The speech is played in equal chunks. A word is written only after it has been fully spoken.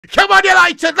Come on,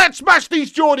 United, let's smash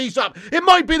these Geordies up. It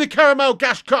might be the Caramel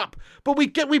Gas Cup, but we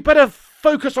better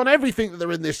focus on everything that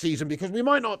they're in this season, because we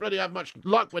might not really have much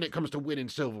luck when it comes to winning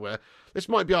silverware. This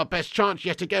might be our best chance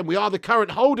yet again. We are the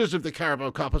current holders of the Carabao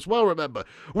Cup as well, remember.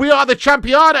 We are the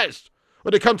Championes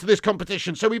when it comes to this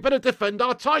competition, so we better defend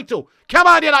our title. Come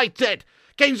on, United.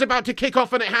 Game's about to kick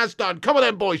off, and it has done. Come on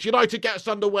then, boys. United, get us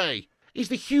underway. He's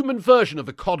the human version of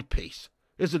a codpiece,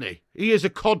 isn't he? He is a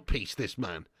codpiece, this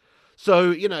man.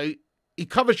 So, you know, he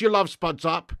covers your love spuds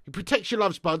up. He protects your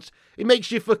love spuds. He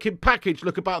makes your fucking package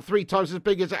look about 3 times as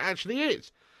big as it actually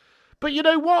is. But you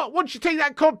know what? Once you take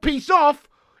that codpiece off,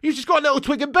 you've just got little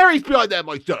twig and berries behind there,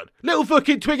 my son. Little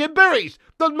fucking twig and berries.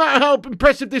 Doesn't matter how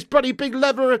impressive this bloody big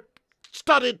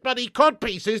leather-studded bloody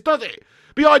codpiece is, does it?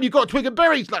 Behind you've got twig and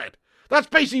berries, lad. That's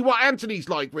basically what Anthony's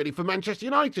like, really, for Manchester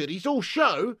United. He's all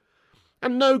show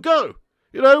and no go.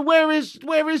 You know, where is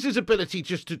his ability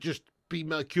just to be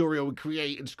mercurial and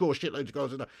create and score shitloads of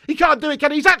goals? He can't do it,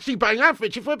 can he? He's actually bang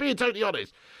average, if we're being totally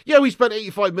honest. Yeah, we spent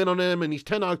 85 million on him, and he's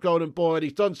 10 out golden boy, and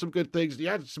he's done some good things. He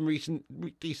had some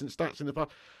decent stats in the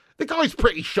past. The guy's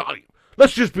pretty shy.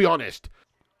 Let's just be honest.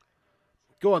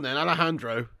 Go on then,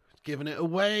 Alejandro. Giving it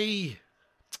away.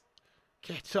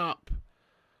 Get up.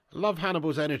 I love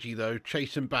Hannibal's energy, though,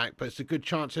 chasing back, but it's a good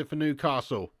chance here for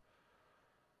Newcastle.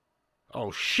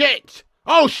 Oh, shit!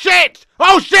 Oh, shit!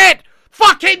 Oh, shit!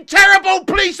 Fucking terrible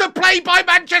piece of play by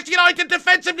Manchester United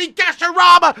defensively.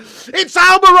 Gasharama. It's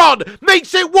Almiron.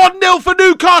 Makes it 1-0 for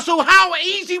Newcastle. How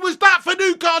easy was that for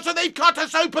Newcastle? They've cut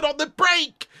us open on the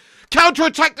break.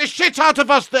 Counter-attack the shit out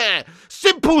of us there.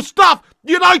 Simple stuff.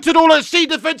 United all at sea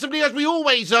defensively, as we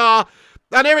always are.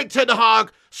 And Erik Ten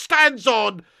Hag stands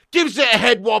on, gives it a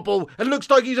head wobble, and looks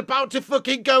like he's about to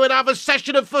fucking go and have a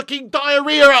session of fucking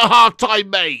diarrhea at half-time,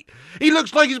 mate. He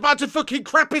looks like he's about to fucking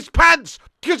crap his pants,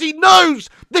 because he knows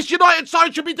this United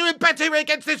side should be doing better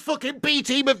against this fucking B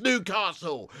team of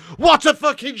Newcastle. What a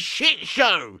fucking shit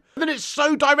show. And then it's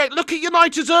so direct. Look at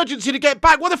United's urgency to get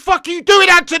back. What the fuck are you doing,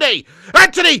 Anthony?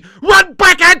 Anthony, run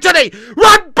back, Anthony!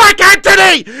 Run back,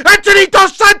 Anthony! Anthony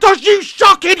Dos Santos, you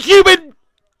shocking human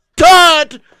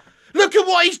turd! Look at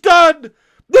what he's done!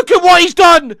 Look at what he's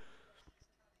done!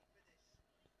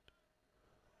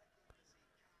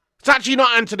 It's actually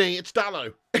not Anthony, it's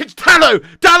Dallo. It's Dallo!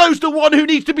 Dallo's the one who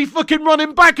needs to be fucking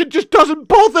running back and just doesn't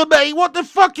bother, mate! What the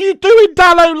fuck are you doing,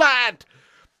 Dallo, lad?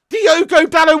 Diogo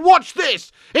Dallo, watch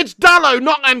this! It's Dallo,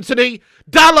 not Anthony!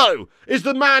 Dallo is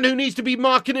the man who needs to be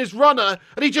marking his runner,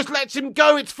 and he just lets him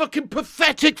go. It's fucking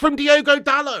pathetic from Diogo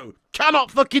Dallo.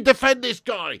 Cannot fucking defend this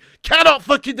guy. Cannot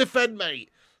fucking defend, mate.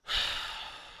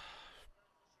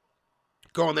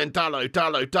 Go on then,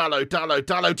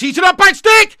 Dallo. Tease it up, back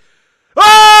stick!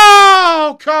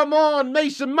 Oh, come on.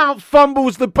 Mason Mount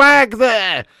fumbles the bag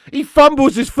there. He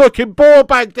fumbles his fucking ball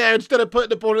bag there instead of putting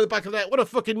the ball in the back of the net. What a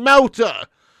fucking melter.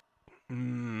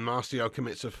 Martial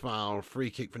commits a foul. Free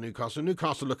kick for Newcastle.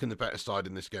 Newcastle looking the better side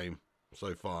in this game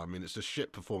so far. I mean, it's a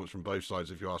shit performance from both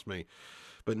sides, if you ask me.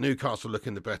 But Newcastle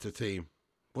looking the better team.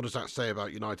 What does that say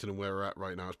about United and where we're at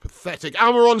right now? It's pathetic.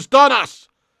 Almiron's done us.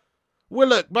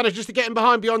 Willock manages to get him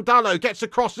behind beyond Dallo. Gets a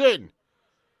cross in.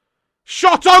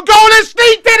 Shot on goal and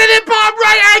sneaked in the bottom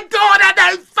right hand corner.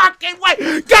 No fucking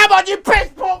way. Come on, you piss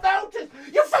poor Melters.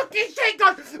 You fucking shit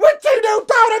guys. We're 2-0 down.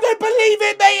 I don't believe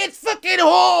it, mate. It's fucking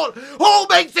Hall. Hall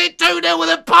makes it 2-0 with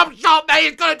a pump shot, mate.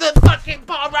 It's got to the fucking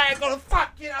bottom right hand corner.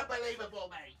 Fucking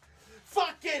unbelievable, mate.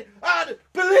 Fucking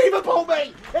unbelievable,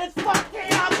 mate. It's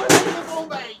fucking unbelievable,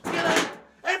 mate. You know,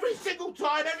 every single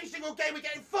time, every single game, we're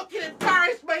getting fucking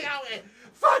embarrassed, mate, out here.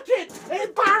 Fucking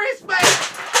embarrassed, mate.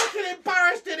 Fucking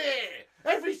embarrassed in here.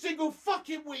 Every single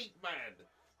fucking week, man.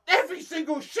 Every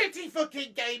single shitty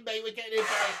fucking game, mate, we're getting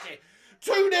embarrassed here.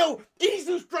 2-0,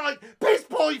 easy strike, piss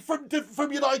point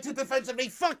from United defensively.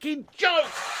 Fucking joke.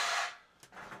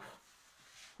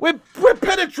 We're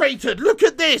penetrated. Look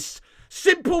at this.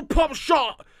 Simple pop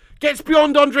shot. Gets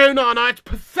beyond Andre Onana. It's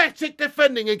pathetic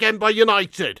defending again by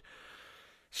United.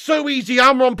 So easy.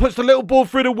 Almiron puts the little ball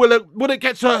through to Willock. Willock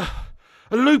gets a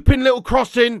looping little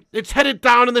cross in. It's headed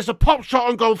down, and there's a pop shot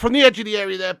on goal from the edge of the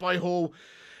area there by Hall.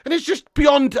 And it's just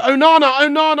beyond Onana.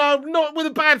 Onana, not with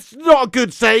a bad, not a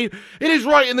good save. It is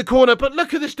right in the corner, but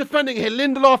look at this defending here.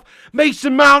 Lindelof,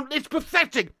 Mason Mount. It's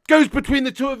pathetic. Goes between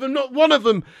the two of them. Not one of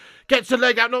them gets a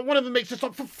leg out. Not one of them makes a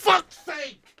stop. For fuck's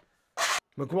sake.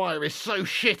 Maguire is so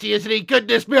shitty, isn't he?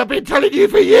 Goodness me, I've been telling you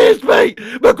for years, mate.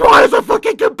 Maguire's a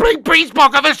fucking complete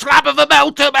breezebog of a slab of a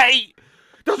melter, mate.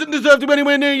 Doesn't deserve to be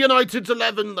anywhere near United's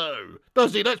 11, though.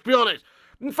 Does he? Let's be honest.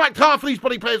 In fact, half of these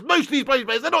bloody players, most of these bloody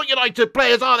players, they're not United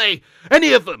players, are they?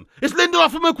 Any of them? It's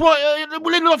Lindelof and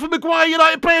Maguire,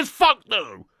 United players? Fuck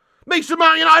no. Mason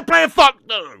Mount United player, fuck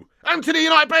no. Anthony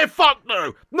United player, fuck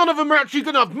no. None of them are actually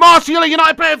good enough. Martial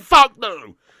United player, fuck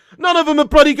no. None of them are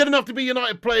bloody good enough to be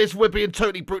United players if we're being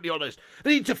totally brutally honest.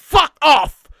 They need to fuck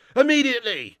off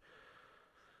immediately.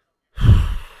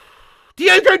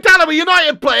 Diego Dallo, a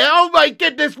United player, oh my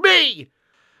goodness me.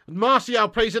 Martial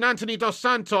plays an Anthony Dos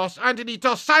Santos. Anthony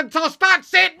Dos Santos,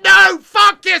 that's it. No,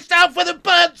 fuck yourself with a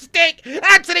burnt stick.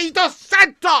 Anthony Dos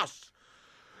Santos.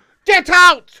 Get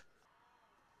out.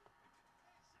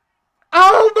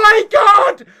 Oh my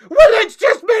God! Willock's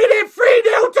just made it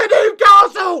 3-0 to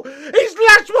Newcastle! He's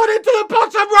lashed one into the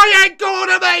bottom right-hand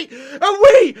corner, mate! And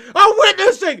we are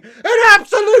witnessing an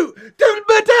absolute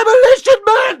demolition,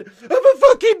 man, of a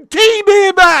fucking team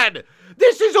here, man!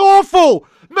 This is awful!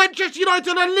 Manchester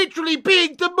United are literally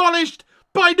being demolished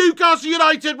by Newcastle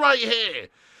United right here!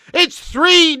 It's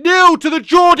 3-0 to the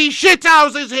Geordie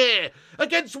shithouses here!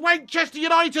 Against Manchester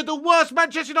United, the worst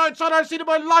Manchester United side I've seen in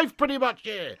my life, pretty much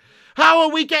here! How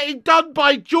are we getting done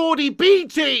by Geordie B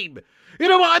team? You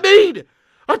know what I mean?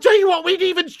 I tell you what, we'd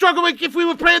even struggle if we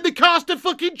were playing the cast of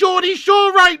fucking Geordie Shaw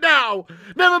right now.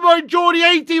 Never mind Geordie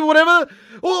A team or whatever.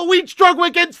 Or we'd struggle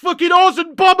against fucking Oz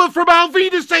and Bomber from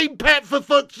Alvida St. Pet, for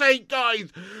fuck's sake,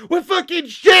 guys. We're fucking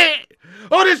shit.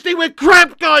 Honestly, we're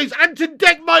crap, guys. Anton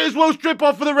Deck might as well strip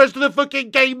off for the rest of the fucking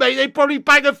game, mate. They'd probably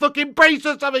bang a fucking brace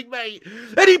or something, mate.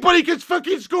 Anybody can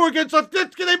fucking score against us.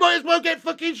 They might as well get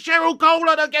fucking Cheryl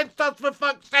Colan against us, for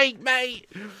fuck's sake, mate.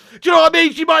 Do you know what I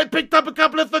mean? She might have picked up a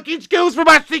couple of fucking skills from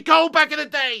Ashley Cole back in the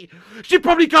day. She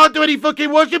probably can't do any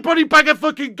fucking work. She'd probably bang a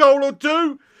fucking goal or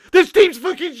two. This team's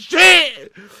fucking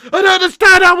shit. I don't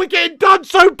understand how we're getting done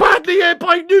so badly here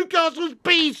by Newcastle's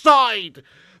B side.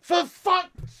 For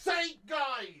fuck's sake,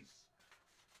 guys!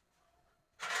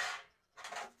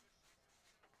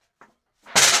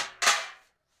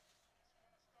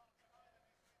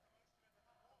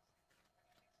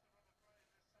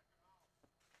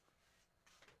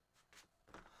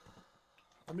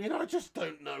 I mean, I just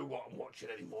don't know what I'm watching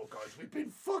anymore, guys. We've been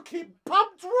fucking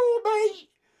pumped raw, mate!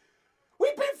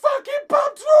 We've been fucking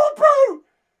pumped raw, bro!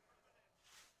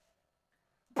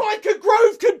 Biker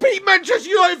Grove could beat Manchester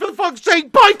United, for fuck's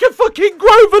sake! Biker fucking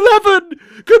Grove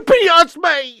 11 could beat us,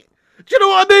 mate! Do you know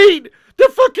what I mean? The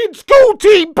fucking school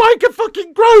team, Biker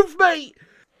fucking Grove, mate!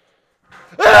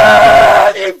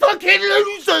 Ah, you fucking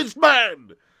losers,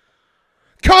 man!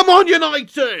 Come on,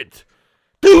 United!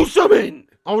 Do something!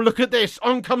 Oh, look at this.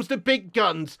 On comes the big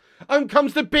guns. On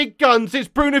comes the big guns. It's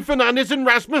Bruno Fernandes and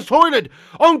Rasmus Højlund.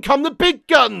 On come the big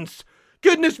guns.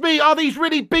 Goodness me, are these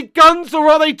really big guns or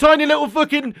are they tiny little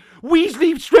fucking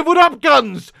Weasley shriveled up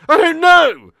guns? I don't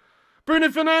know. Bruno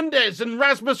Fernandes and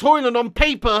Rasmus Højlund on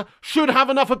paper should have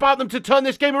enough about them to turn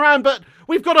this game around, but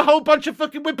we've got a whole bunch of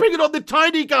fucking... We're bringing on the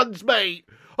tiny guns, mate.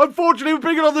 Unfortunately, we're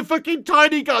bringing on the fucking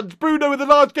tiny guns. Bruno in the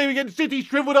last game against City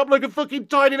shriveled up like a fucking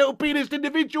tiny little penis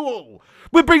individual.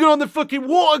 We're bringing on the fucking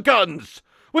water guns.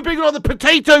 We're bringing on the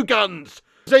potato guns.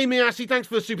 Jamie Assey, thanks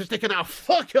for the super sticker. Now,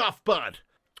 fuck off, bud.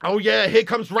 Oh, yeah, here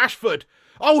comes Rashford.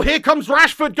 Oh, here comes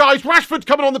Rashford, guys. Rashford's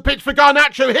coming on the pitch for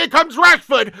Garnacho. Here comes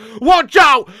Rashford. Watch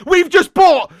out. We've just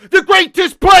bought the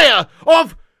greatest player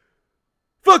of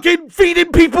fucking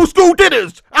feeding people school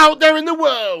dinners out there in the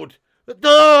world.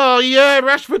 Oh, yeah,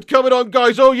 Rashford coming on,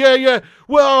 guys. Oh, yeah, yeah.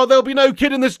 Well, there'll be no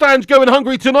kid in the stands going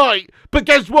hungry tonight. But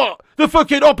guess what? The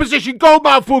fucking opposition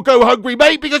goalmouth will go hungry,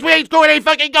 mate, because we ain't scoring any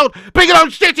fucking goals. Big old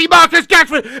shitty Marcus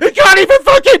Rashford. He can't even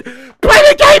fucking play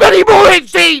the game anymore, it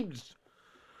seems.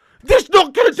 This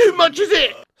not going to do much, is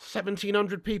it?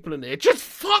 1,700 people in here. Just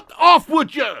fuck off,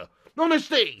 would you?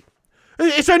 Honestly.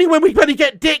 It's only when we bloody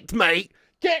get dicked, mate.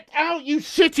 Get out, you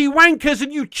shitty wankers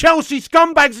and you Chelsea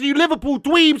scumbags and you Liverpool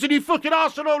dweebs and you fucking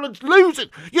Arsenal and losers.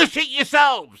 You shit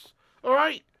yourselves. All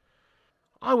right?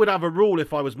 I would have a rule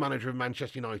if I was manager of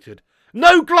Manchester United.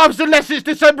 No gloves unless it's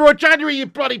December or January, you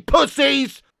bloody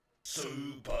pussies.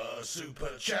 Super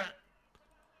chat.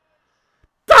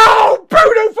 Oh,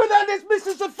 Bruno Fernandes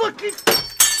misses a fucking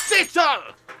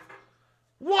sitter.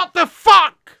 What the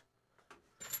fuck?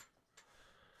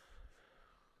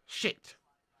 Shit.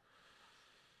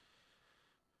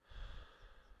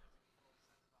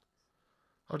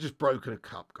 I've just broken a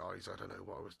cup, guys. I don't know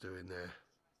what I was doing there.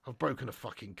 I've broken a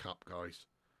fucking cup, guys.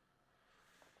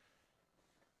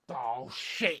 Oh,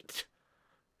 shit.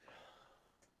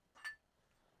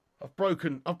 I've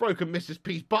broken Mrs.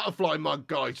 P's butterfly mug,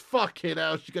 guys. Fucking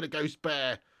hell, she's going to go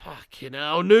spare. Fucking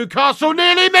hell, Newcastle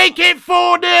nearly make it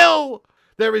 4-0.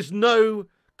 There is no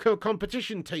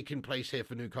competition taking place here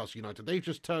for Newcastle United. They've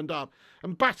just turned up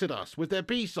and battered us with their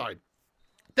B-side.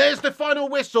 There's the final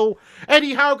whistle.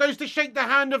 Eddie Howe goes to shake the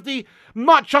hand of the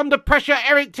much under pressure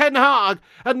Erik ten Hag,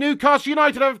 and Newcastle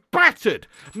United have battered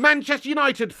Manchester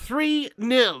United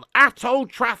 3-0 at Old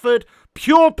Trafford.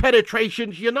 Pure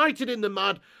penetrations, United in the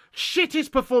mud.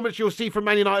 Shittest performance you'll see from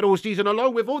Man United all season,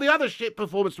 along with all the other shit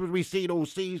performances we've seen all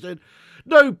season.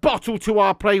 No bottle to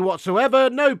our play whatsoever.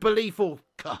 No belief or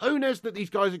cojones that these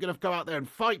guys are going to go out there and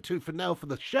fight tooth and nail for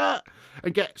the shirt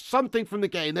and get something from the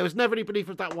game. There was never any belief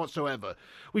of that whatsoever.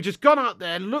 We just gone out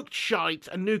there, looked shite,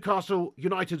 and Newcastle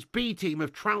United's B team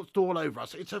have trounced all over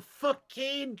us. It's a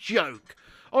fucking joke.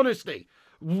 Honestly,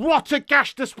 what a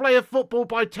gash display of football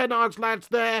by Ten Hag's lads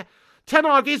there. Ten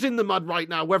Hag is in the mud right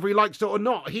now, whether he likes it or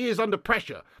not. He is under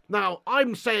pressure. Now,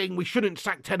 I'm saying we shouldn't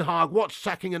sack Ten Hag. What's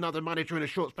sacking another manager in a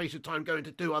short space of time going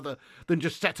to do other than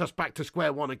just set us back to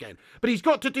square one again? But he's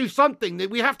got to do something.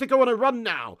 We have to go on a run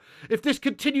now. If this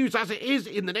continues as it is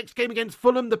in the next game against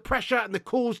Fulham, the pressure and the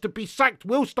calls to be sacked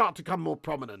will start to come more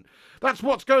prominent. That's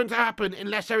what's going to happen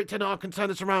unless Erik ten Hag can turn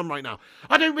this around right now.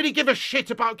 I don't really give a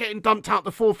shit about getting dumped out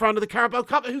the fourth round of the Carabao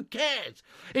Cup. Who cares?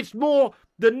 It's more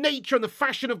the nature and the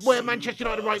fashion of where Manchester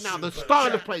United right now, the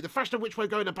style of play, the fashion of which we're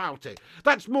going about it.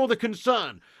 That's more the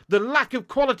concern. The lack of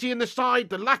quality in the side,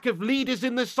 the lack of leaders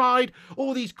in the side,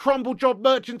 all these crumble job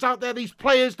merchants out there, these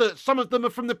players that some of them are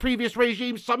from the previous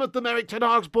regime, some of them Erik ten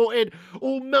Hag's brought in,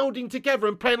 all melding together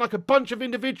and playing like a bunch of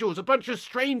individuals, a bunch of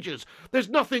strangers. There's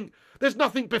nothing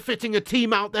befitting a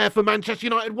team out there for Manchester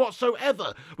United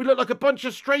whatsoever. We look like a bunch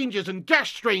of strangers and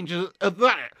gash strangers of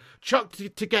that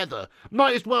chucked together.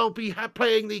 Might as well be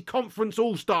playing the Conference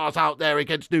All-Stars out there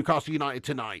against Newcastle United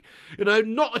tonight. You know,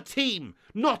 not a team,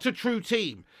 not a true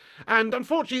team. And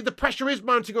unfortunately, the pressure is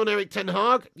mounting on Erik ten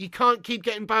Hag. He can't keep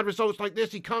getting bad results like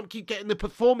this. He can't keep getting the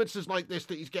performances like this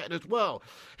that he's getting as well.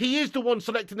 He is the one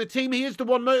selecting the team. He is the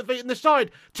one motivating the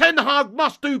side. Ten Hag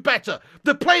must do better.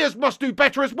 The players must do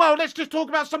better as well. Let's just talk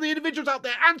about some of the individuals out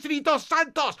there. Anthony Dos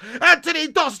Santos. Anthony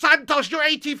Dos Santos, you're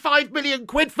 85 million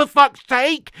quid for fuck's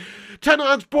sake. Ten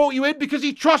Hag's brought you in because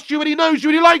he trusts you and he knows you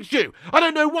and he likes you. I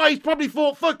don't know why. He's probably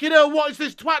thought, fucking hell, what has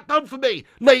this twat done for me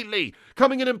lately?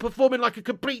 Coming in and performing like a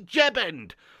complete jeb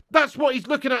end. That's what he's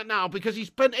looking at now because he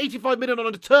spent 85 million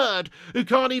on a turd who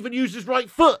can't even use his right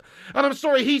foot. And I'm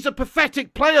sorry, he's a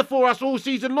pathetic player for us all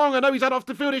season long. I know he's had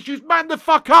off-the-field issues. Man the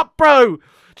fuck up, bro.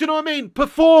 Do you know what I mean?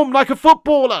 Perform like a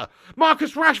footballer.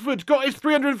 Marcus Rashford's got his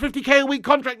 350k a week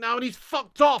contract now and he's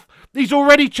fucked off. He's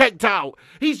already checked out.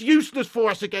 He's useless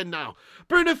for us again now.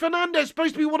 Bruno Fernandes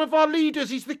supposed to be one of our leaders.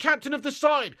 He's the captain of the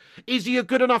side. Is he a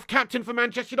good enough captain for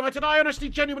Manchester United? I honestly,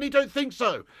 genuinely don't think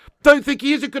so. Don't think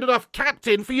he is a good enough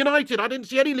captain for United. I didn't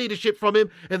see any leadership from him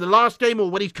in the last game or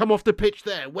when he's come off the pitch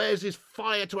there. Where's his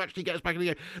fire to actually get us back in the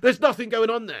game? There's nothing going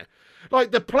on there.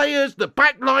 Like the players, the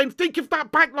back line. Think of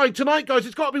that back line tonight, guys.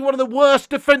 It's got to be one of the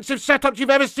worst defensive setups you've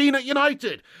ever seen at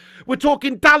United. We're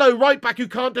talking Dalot, right back, who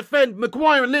can't defend.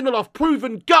 Maguire and Lindelof,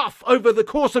 proven guff over the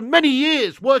course of many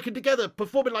years, working together,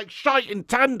 performing like shite in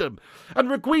tandem. And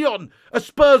Reguilon, a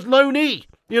Spurs loanee.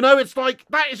 You know, it's like,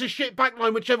 that is a shit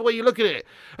backline, whichever way you look at it.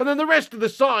 And then the rest of the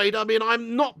side, I mean,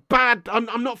 I'm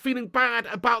not feeling bad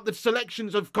about the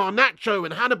selections of Garnacho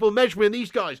and Hannibal Mejbri and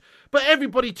these guys. But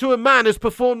everybody to a man has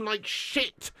performed like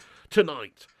shit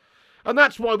tonight. And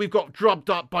that's why we've got drubbed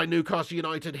up by Newcastle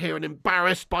United here and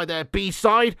embarrassed by their B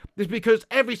side. Is because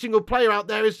every single player out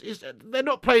there they're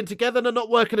not playing together, they're not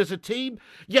working as a team.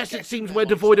 Yes, it seems we're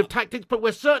devoid of tactics, but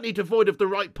we're certainly devoid of the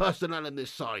right personnel in this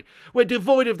side. We're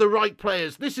devoid of the right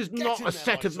players. This is not a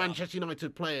set of Manchester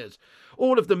United players.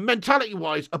 All of them,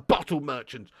 mentality-wise, are bottle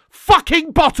merchants.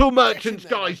 Fucking bottle merchants,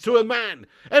 guys, to a man.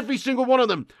 Every single one of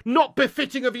them. Not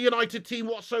befitting of a United team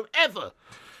whatsoever.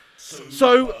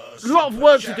 So, a lot of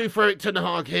work to do for Erik ten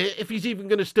Hag here, if he's even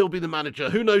going to still be the manager.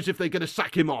 Who knows if they're going to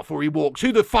sack him off or he walks?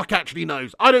 Who the fuck actually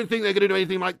knows? I don't think they're going to do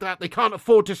anything like that. They can't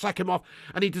afford to sack him off,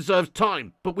 and he deserves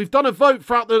time. But we've done a vote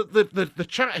throughout the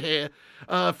chat here,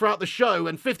 throughout the show,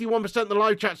 and 51% of the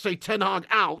live chat say Ten Hag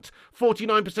out,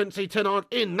 49% say Ten Hag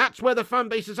in. That's where the fan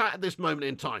base is at this moment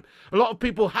in time. A lot of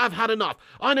people have had enough.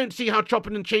 I don't see how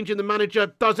chopping and changing the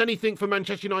manager does anything for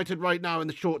Manchester United right now in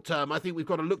the short term. I think we've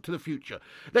got to look to the future.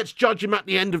 Let's judge him at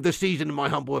the end of the season, in my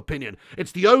humble opinion.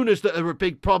 It's the owners that are a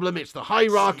big problem. It's the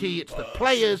hierarchy. It's the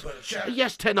players.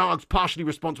 Yes, Ten Hag's partially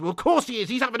responsible. Of course he is.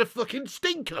 He's having a fucking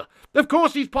stinker. Of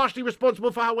course he's partially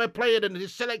responsible for how we're playing and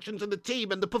his selections and the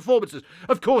team and the performances.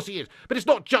 Of course he is. But it's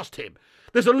not just him.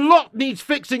 There's a lot needs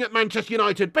fixing at Manchester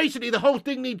United. Basically, the whole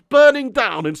thing needs burning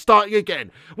down and starting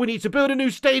again. We need to build a new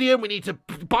stadium. We need to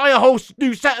buy a whole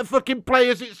new set of fucking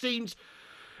players, it seems.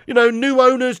 You know, new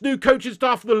owners, new coaching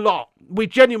staff, the lot. We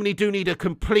genuinely do need a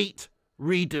complete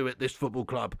redo at this football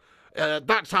club.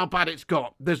 That's how bad it's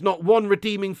got. There's not one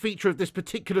redeeming feature of this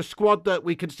particular squad that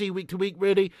we can see week to week,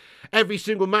 really. Every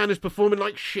single man is performing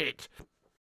like shit.